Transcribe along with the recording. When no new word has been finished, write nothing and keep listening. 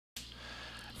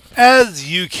As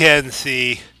you can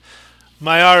see,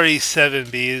 my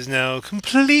RE7B is now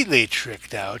completely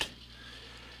tricked out,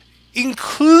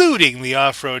 including the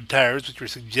off-road tires, which were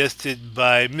suggested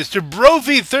by Mr.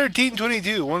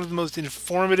 Brophy1322, one of the most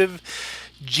informative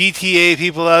GTA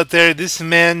people out there. This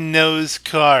man knows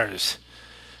cars.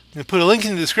 I'm going to put a link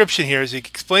in the description here so he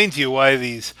can explain to you why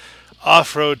these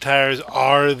off-road tires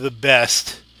are the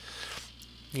best.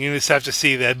 You just have to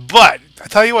see that. But, I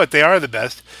tell you what, they are the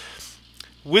best.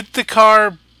 With the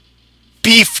car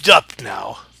beefed up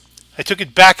now, I took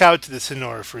it back out to the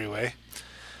Sonora Freeway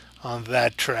on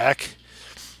that track.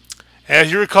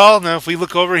 As you recall, now if we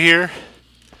look over here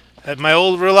at my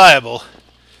old Reliable,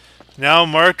 now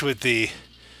marked with the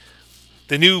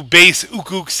new base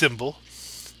ook symbol,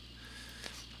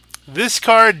 this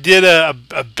car did a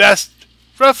best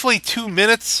roughly 2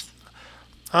 minutes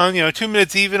on 2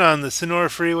 minutes even on the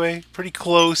Sonora Freeway, pretty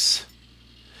close.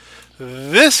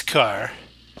 This car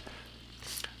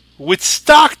with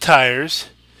stock tires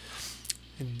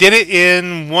did it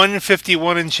in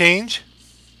 151 and change.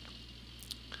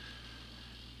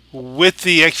 With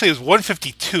the actually it was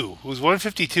 152. It was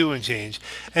 152 and change.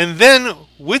 And then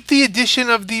with the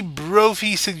addition of the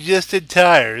Brophy suggested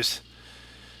tires,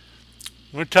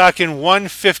 we're talking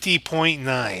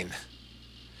 150.9.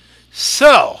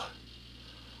 So,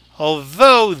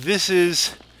 although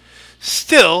this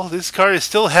car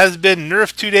still has been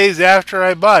nerfed 2 days after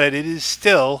I bought it, it is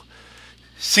still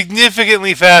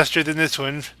significantly faster than this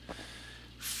one,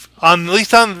 at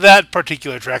least on that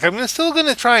particular track. I'm still going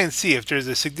to try and see if there's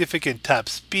a significant top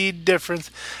speed difference.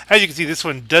 As you can see, this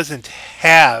one doesn't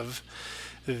have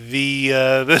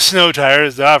the snow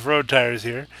tires, the off-road tires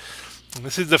here.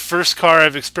 This is the first car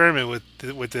I've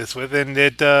experimented with this, and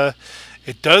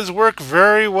it does work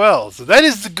very well. So that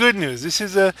is the good news.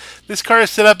 This car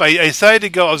is set up. I decided to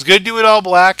go. I was going to do it all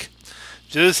black,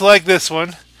 just like this one,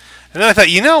 and then I thought,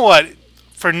 you know what?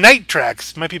 For night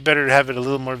tracks, it might be better to have it a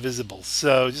little more visible,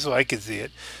 so just so I could see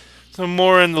it. So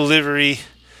more in the livery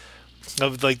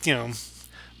of, like,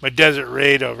 my Desert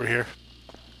Raid over here.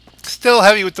 Still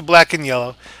heavy with the black and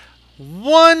yellow.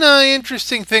 One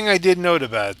interesting thing I did note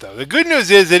about it, though. The good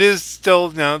news is it is still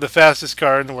the fastest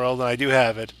car in the world, and I do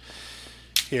have it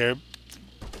here.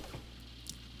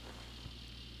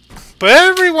 But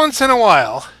every once in a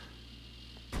while...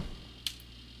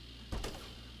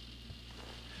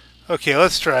 Okay,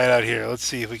 let's try it out here. Let's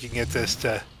see if we can get this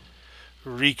to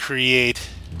recreate.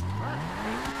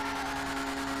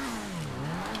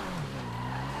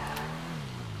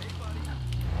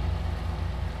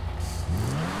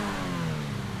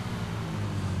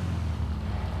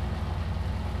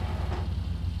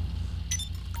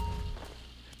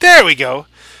 There we go.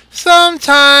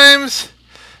 Sometimes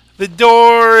the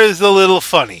door is a little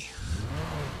funny.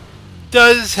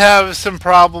 Does have some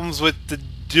problems with the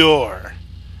door.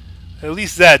 At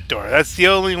least that door. That's the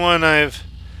only one I've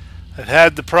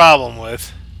had the problem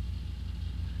with.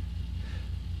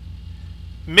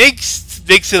 Makes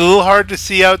it a little hard to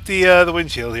see out the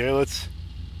windshield here.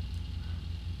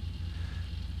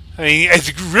 I mean,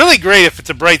 it's really great if it's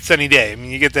a bright sunny day. I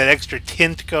mean, you get that extra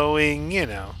tint going.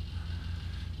 Yeah,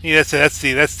 that's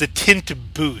the tint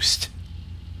boost,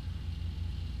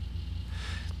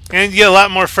 and you get a lot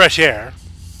more fresh air.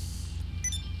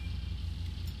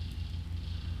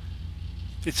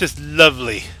 It's just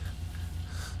lovely.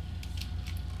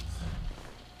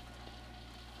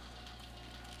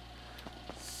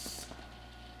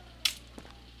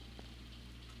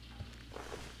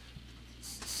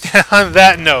 On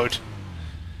that note,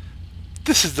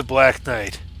 this is the Black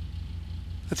Knight.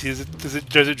 Let's see,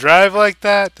 does it drive like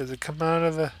that? Does it come out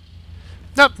of the...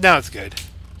 Nope, now it's good.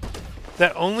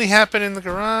 That only happened in the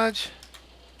garage?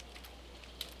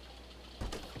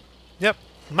 Yep,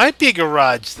 might be a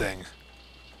garage thing.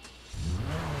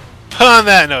 On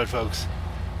that note, folks,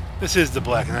 this is the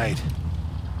Black Knight.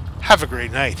 Have a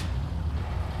great night.